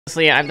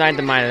Honestly, I've died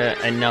to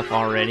MIDA enough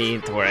already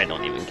to where I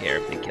don't even care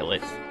if they kill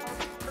it.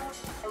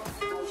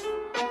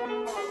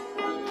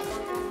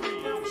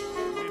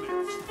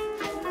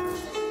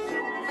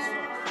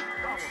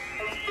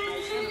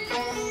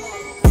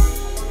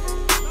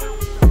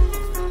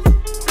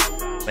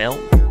 Well,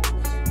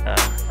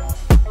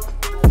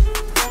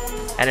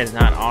 that is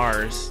not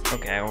ours.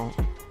 Okay, well,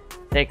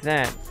 take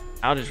that.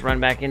 I'll just run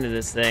back into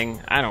this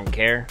thing. I don't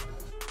care.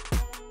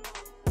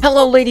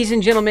 Hello, ladies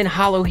and gentlemen,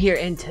 Hollow here,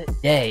 and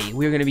today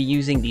we're going to be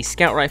using the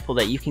scout rifle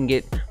that you can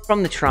get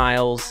from the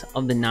Trials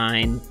of the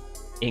 9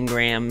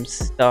 engrams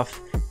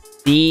stuff.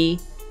 The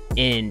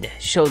end.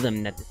 Show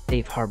them that the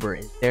safe harbor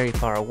is very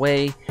far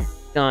away.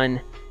 Gun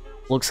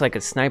looks like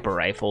a sniper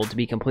rifle, to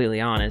be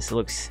completely honest. It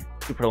looks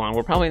super long.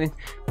 We'll probably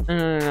put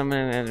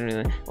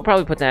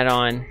that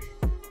on.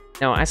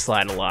 No, I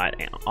slide a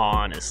lot,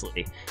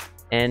 honestly.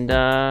 And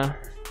a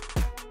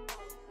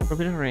little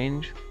bit of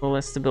range, a little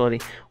less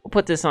stability. We'll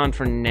put this on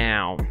for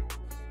now,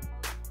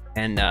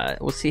 and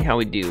we'll see how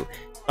we do.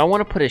 I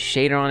want to put a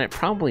shader on it,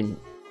 probably.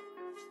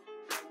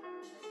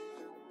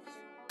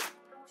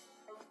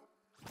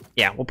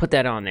 Yeah, we'll put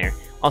that on there.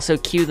 Also,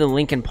 cue the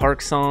Linkin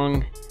Park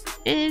song.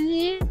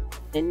 Okay,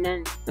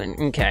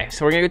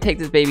 so we're gonna go take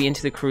this baby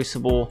into the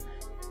crucible.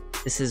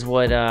 This is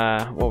what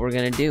we're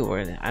gonna do.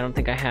 I don't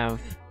think I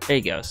have. There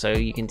you go. So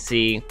you can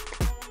see.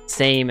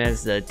 Same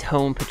as the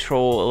Tone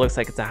Patrol. It looks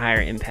like it's a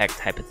higher impact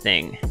type of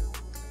thing.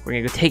 We're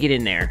gonna go take it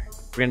in there.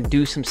 We're gonna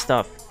do some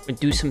stuff. We're gonna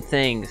do some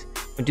things.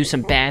 We're gonna do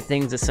some bad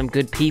things to some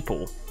good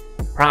people.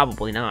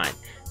 Probably not.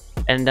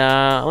 And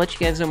I'll let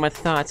you guys know my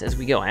thoughts as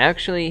we go. I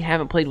actually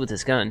haven't played with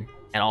this gun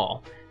at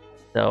all.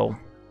 So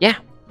yeah,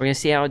 we're gonna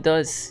see how it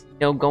does.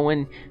 You know,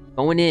 going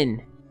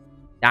in,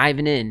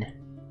 diving in.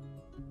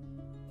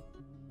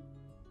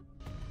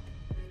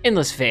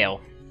 Endless Fail.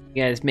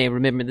 You guys may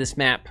remember this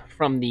map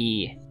from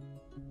the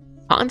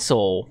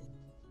console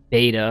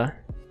beta.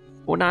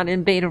 We're not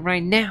in beta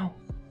right now,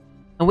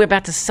 and we're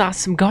about to sauce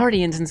some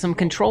Guardians and some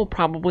Control.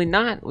 Probably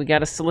not. We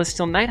got a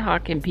Celestial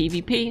Nighthawk in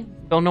PvP.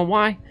 Don't know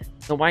why.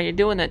 Don't know why you're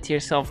doing that to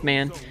yourself,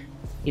 man.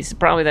 He's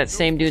probably that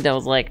same dude that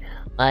was like,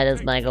 why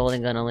does my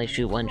golden gun only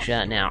shoot one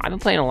shot now? I've been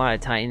playing a lot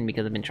of Titan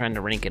because I've been trying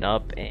to rank it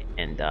up,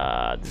 and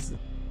this is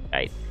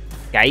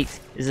Gite.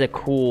 This is a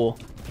cool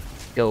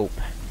scope.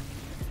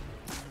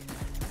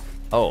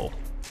 Oh,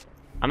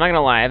 I'm not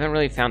gonna lie, I haven't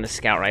really found a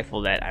scout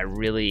rifle that I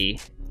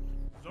really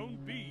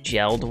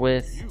gelled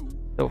with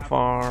so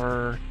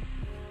far.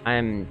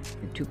 I'm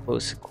in too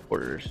close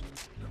quarters.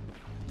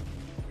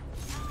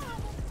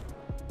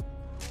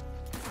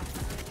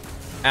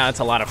 Ah, that's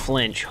a lot of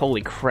flinch.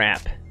 Holy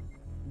crap.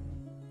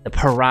 The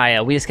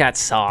pariah. We just got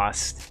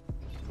sauced.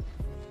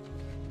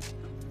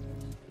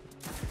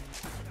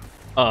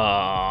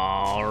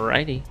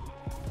 Alrighty.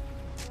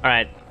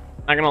 Alright,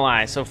 not gonna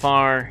lie, so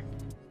far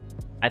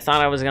I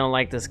thought I was gonna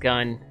like this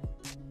gun,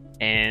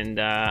 and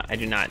I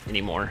do not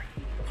anymore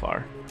so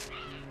far.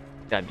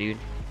 Good job, dude.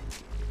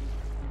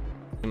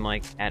 I'm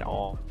like at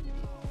all.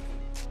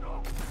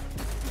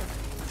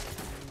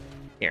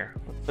 Here,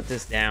 let's put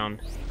this down.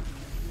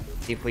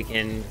 See if we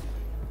can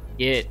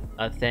get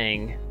a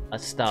thing, a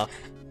stuff,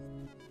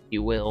 if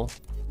you will.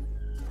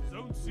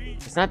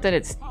 It's not that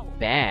it's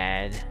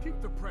bad.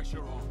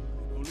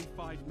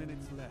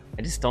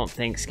 I just don't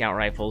think scout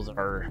rifles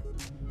are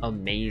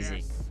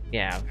amazing.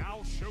 Yeah.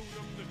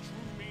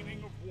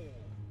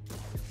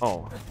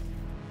 Oh.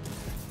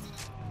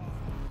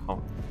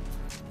 Oh.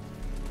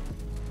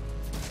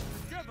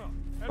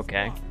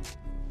 Okay.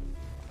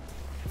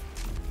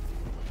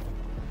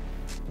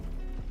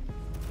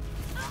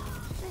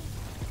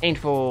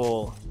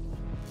 Painful.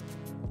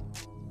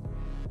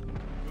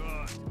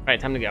 Alright,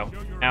 time to go.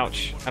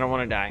 Ouch. I don't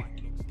want to die.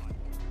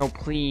 Oh,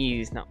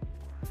 please. No.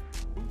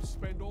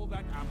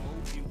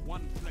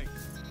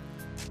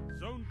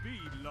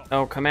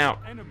 Oh, come out.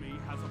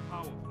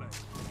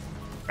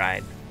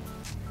 Right.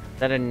 Is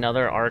that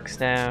another arc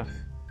staff?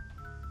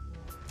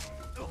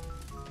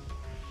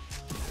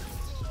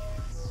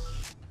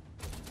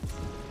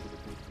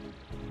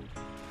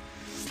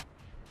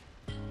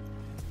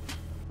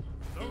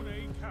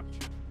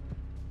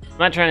 I'm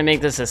not trying to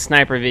make this a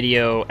sniper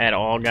video at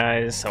all,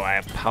 guys, so I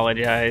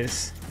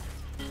apologize.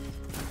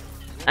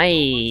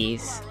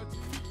 Nice.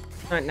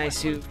 Not nice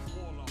suit.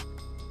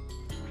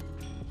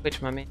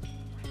 Switch, my man.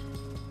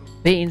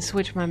 Bait and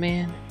switch, my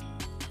man.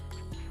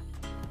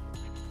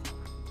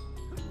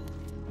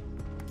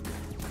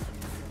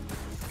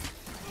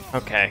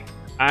 Okay,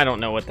 I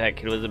don't know what that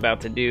kid was about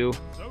to do,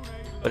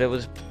 but it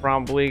was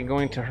probably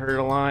going to hurt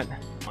a lot.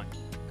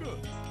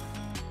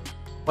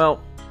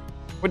 Well,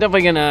 we're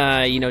definitely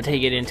gonna, you know,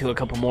 take it into a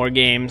couple more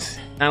games.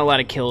 Not a lot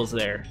of kills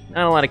there.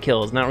 Not a lot of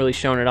kills, not really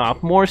showing it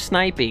off. More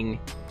sniping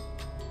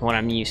than what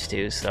I'm used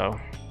to, so.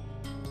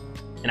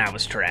 And I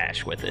was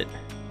trash with it.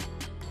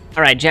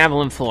 Alright,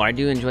 Javelin Floor. I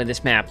do enjoy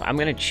this map. I'm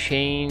gonna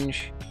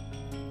change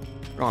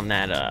on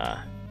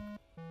that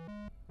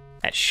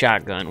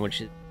shotgun,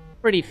 which is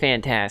pretty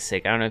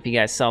fantastic. I don't know if you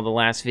guys saw the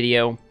last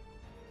video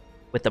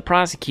with the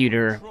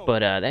prosecutor, but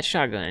that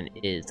shotgun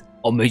is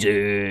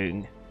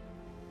amazing.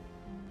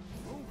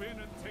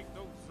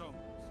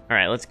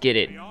 Alright, let's get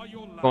it.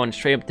 Going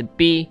straight up to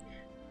B.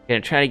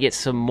 Gonna try to get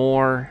some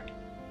more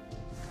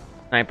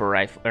sniper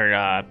rifle,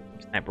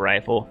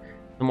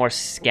 some more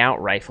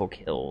scout rifle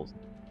kills.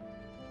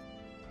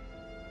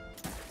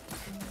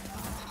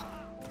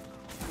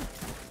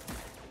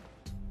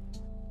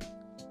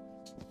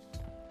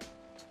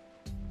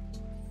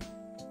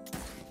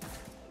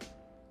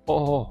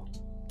 Oh,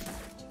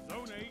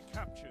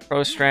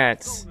 pro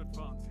strats,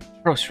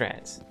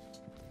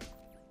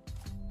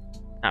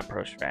 not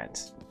pro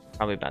strats.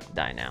 Probably about to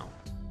die now.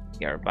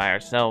 We are by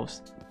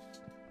ourselves,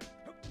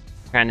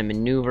 trying to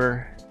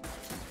maneuver.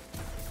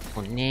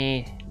 Oh,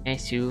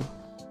 nice you.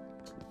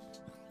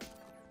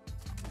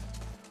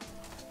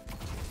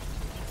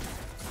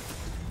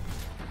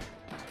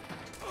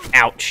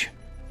 Ouch.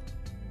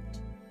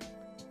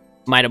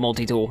 MIDA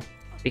multi-tool.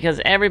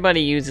 Because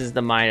everybody uses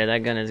the MIDA,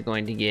 that gun is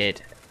going to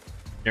get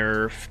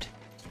nerfed.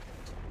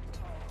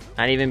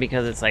 Not even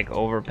because it's like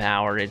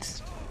overpowered,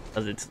 it's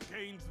because it's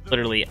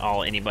literally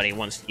all anybody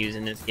wants to use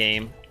in this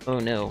game. Oh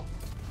no.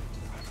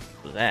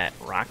 What was that?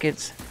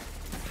 Rockets?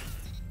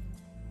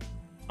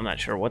 I'm not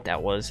sure what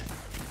that was.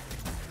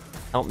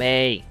 Help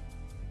me!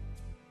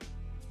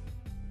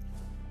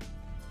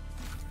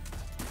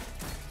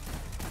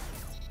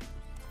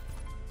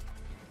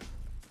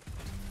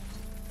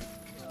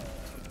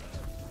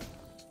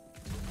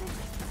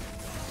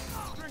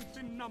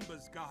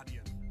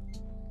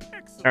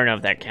 I don't know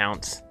if that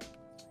counts.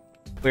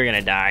 We're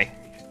gonna die.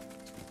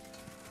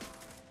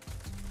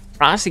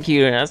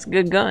 Prosecutor, that's a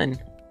good gun.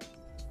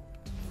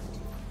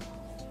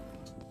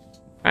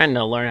 Trying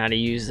to learn how to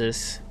use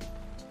this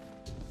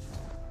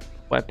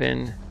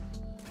weapon.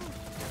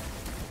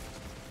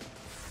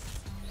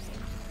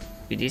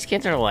 Dude, these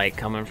kids are like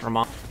coming from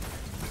all.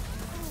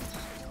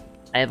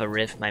 I have a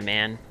rift, my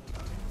man.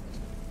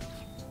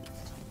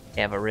 I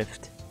have a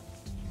rift.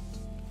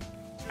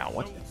 Wow,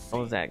 what the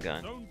hell is that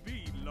gun? Don't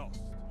be lost.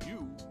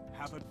 You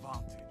have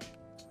advantage.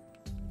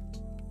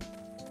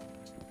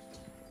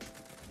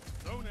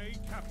 Zone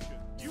A captured.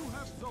 You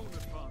have zone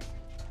advantage.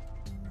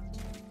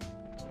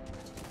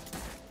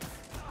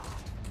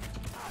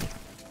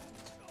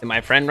 Did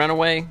my friend run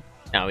away?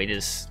 No, he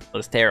just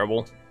was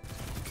terrible.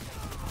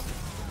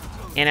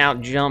 And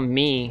out jump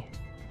me.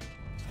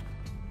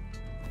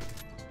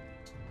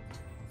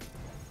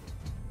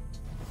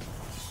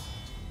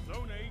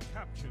 Zone A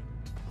captured.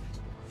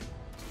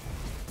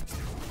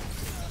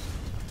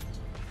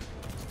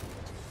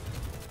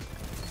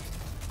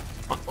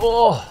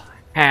 Oh,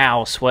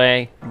 how,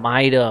 Sway?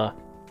 MIDA.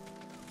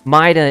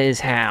 MIDA is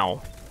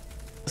how.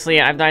 Honestly,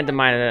 I've died to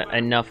MIDA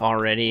enough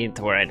already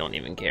to where I don't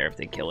even care if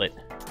they kill it.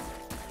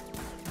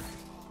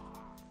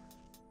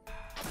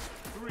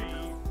 3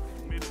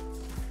 minutes.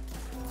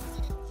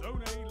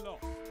 Zone A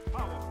lost.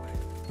 Power play.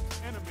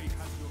 Enemy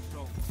has your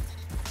zone.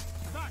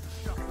 That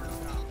shut them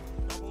down.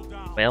 Double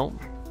down. Well,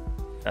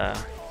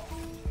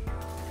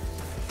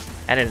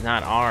 that is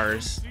not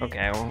ours.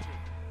 Okay, well,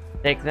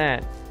 take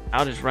that.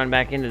 I'll just run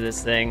back into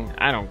this thing.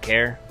 I don't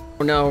care.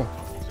 Oh no.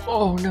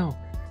 Oh no.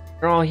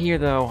 They're all here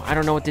though. I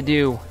don't know what to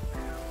do.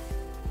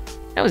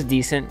 That was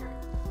decent.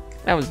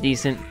 That was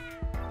decent.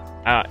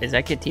 Is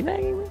that kid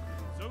teabagging me?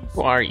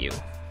 Who are you?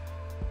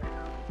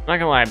 I'm not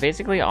gonna lie,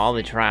 basically all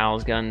the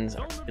Trials guns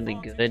are really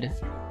good.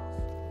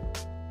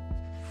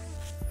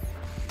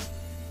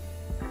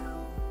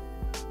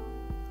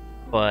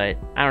 But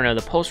I don't know,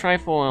 the pulse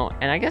rifle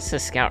and I guess the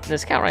scout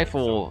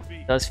rifle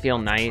does feel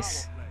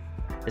nice.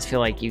 Just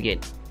feel like you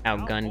get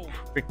outgunned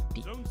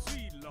pretty.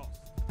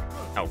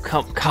 Oh,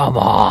 come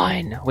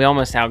on! We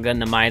almost outgunned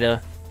the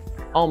MIDA.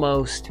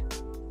 Almost.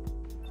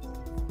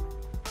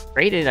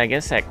 Rated, I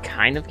guess that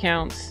kind of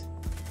counts.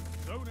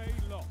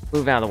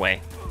 Move out of the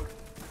way.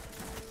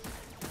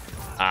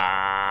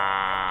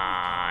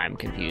 I'm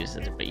confused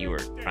as to what you were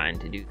trying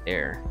to do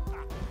there.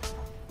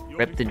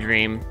 Rip the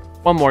dream.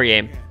 One more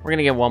game. We're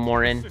gonna get one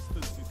more in.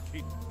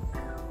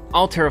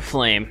 Altar of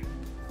Flame.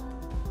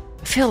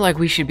 I feel like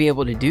we should be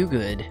able to do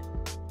good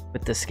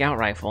with the scout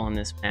rifle on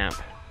this map.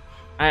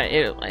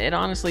 It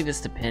honestly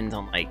just depends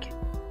on like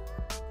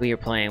who you're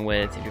playing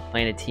with. If you're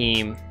playing a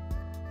team.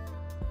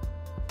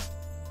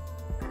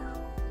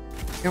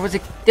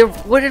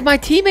 Where did my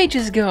teammate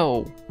just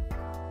go?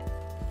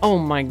 Oh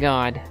my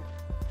god.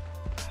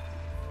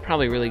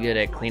 Probably really good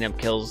at cleanup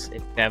kills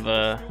if you have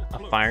a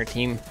fire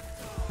team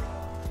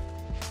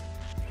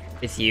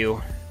with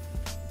you.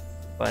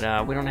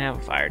 But we don't have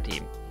a fire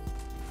team.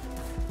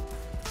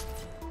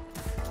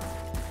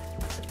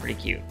 That's pretty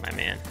cute, my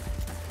man.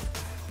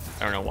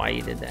 I don't know why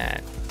you did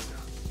that.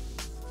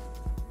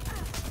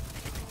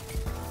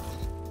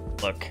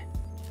 Look,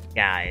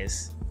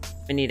 guys.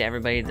 We need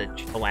everybody to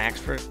relax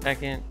for a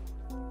second.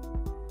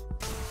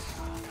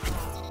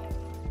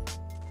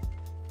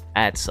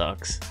 That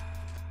sucks.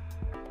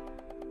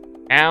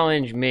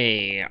 Challenge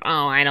me.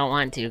 Oh, I don't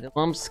want to because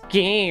I'm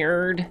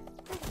scared.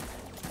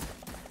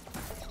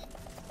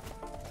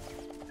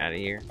 Out of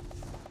here.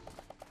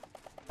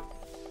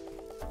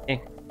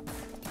 Hey.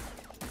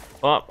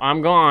 Well,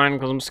 I'm gone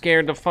because I'm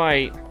scared to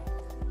fight.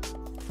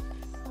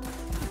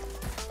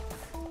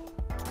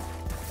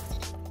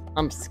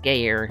 I'm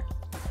scared.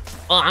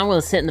 Oh, I'm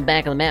gonna sit in the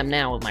back of the map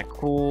now with my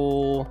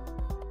cool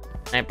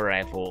sniper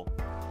rifle.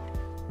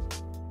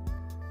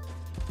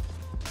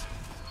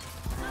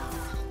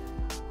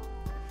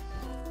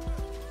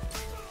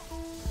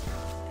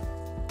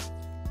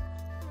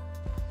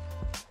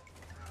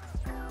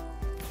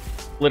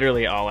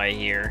 Literally all I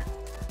hear.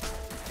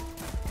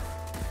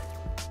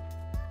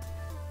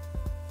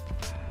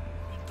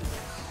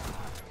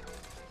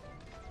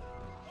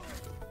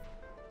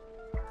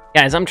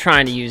 Guys, I'm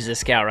trying to use this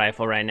scout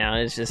rifle right now.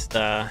 It's just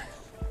not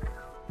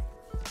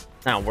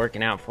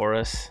working out for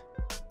us.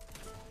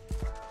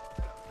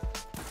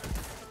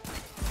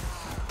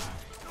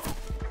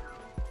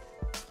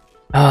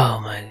 Oh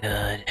my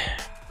god.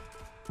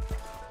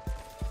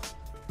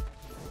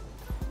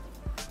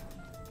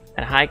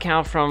 That high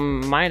count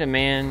from MIDA,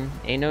 man,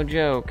 ain't no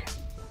joke.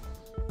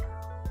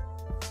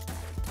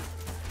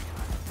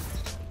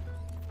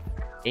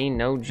 Ain't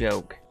no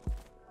joke.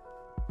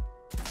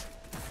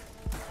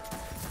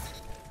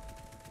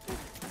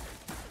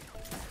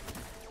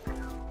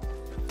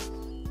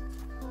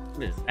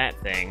 What is that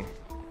thing?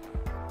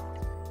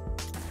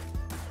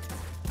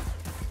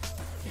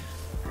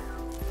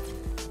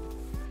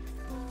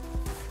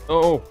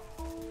 Oh!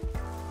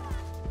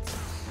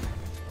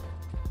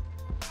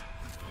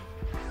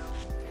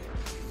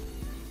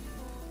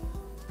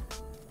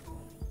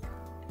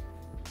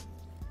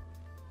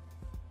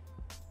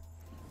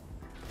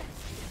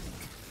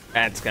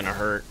 That's gonna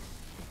hurt.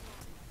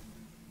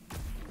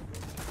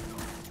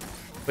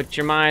 Put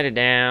your MIDA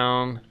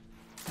down.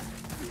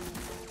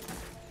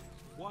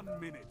 1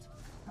 minute.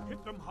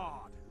 Hit them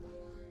hard.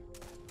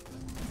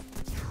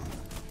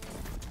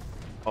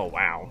 Oh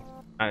wow.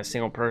 Not a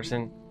single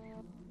person.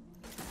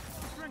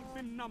 Strength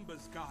in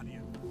numbers,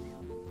 Guardian.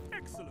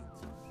 Excellent.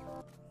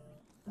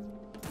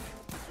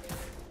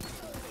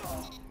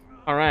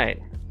 Alright.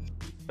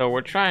 So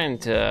we're trying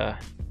to...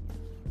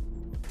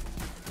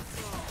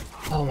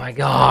 Oh my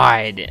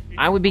god.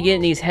 I would be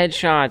getting these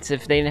headshots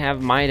if they didn't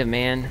have MIDA,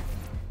 man.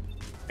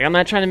 Like, I'm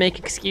not trying to make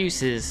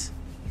excuses.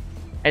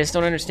 I just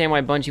don't understand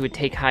why Bungie would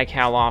take high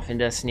cal off in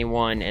Destiny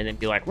 1 and then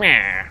be like,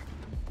 "Meh,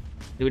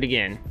 do it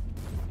again."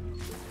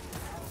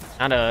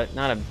 Not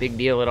a big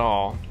deal at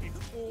all. It's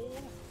all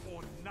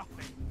or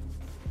nothing.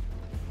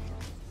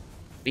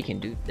 We can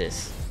do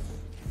this.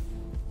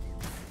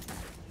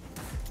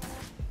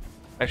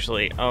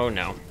 Especially, oh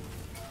no.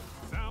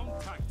 Sound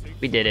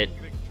tactics. We did it.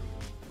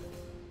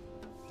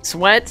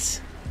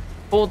 Sweats?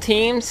 Full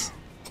teams?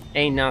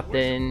 Ain't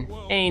nothing.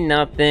 Ain't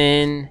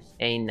nothing.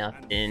 Ain't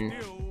nothing.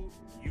 Still,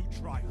 you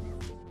try.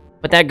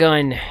 But that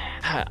gun,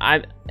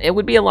 it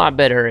would be a lot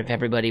better if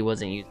everybody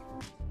wasn't using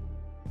it.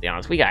 To be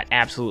honest, we got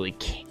absolutely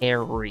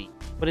carried.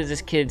 What is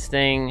this kid's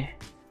thing?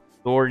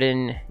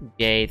 Gordon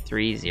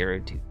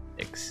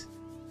J3026.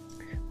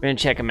 We're gonna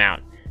check him out.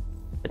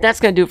 But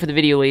that's gonna do it for the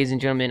video, ladies and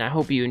gentlemen. I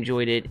hope you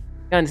enjoyed it.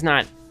 Gun's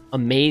not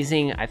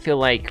amazing. I feel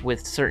like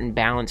with certain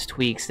balance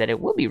tweaks that it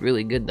will be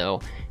really good though.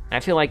 And I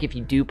feel like if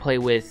you do play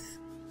with,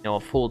 you know, a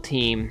full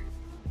team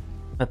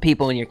of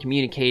people and you're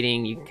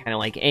communicating, you can kind of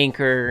like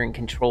anchor and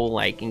control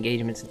like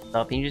engagements and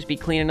stuff, and you just be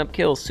cleaning up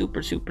kills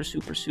super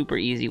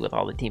easy with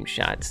all the team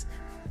shots.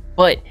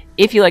 But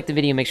if you like the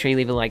video, make sure you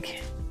leave a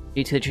like.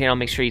 New to the channel,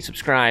 make sure you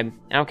subscribe,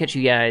 and I'll catch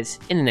you guys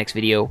in the next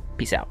video.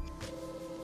 Peace out.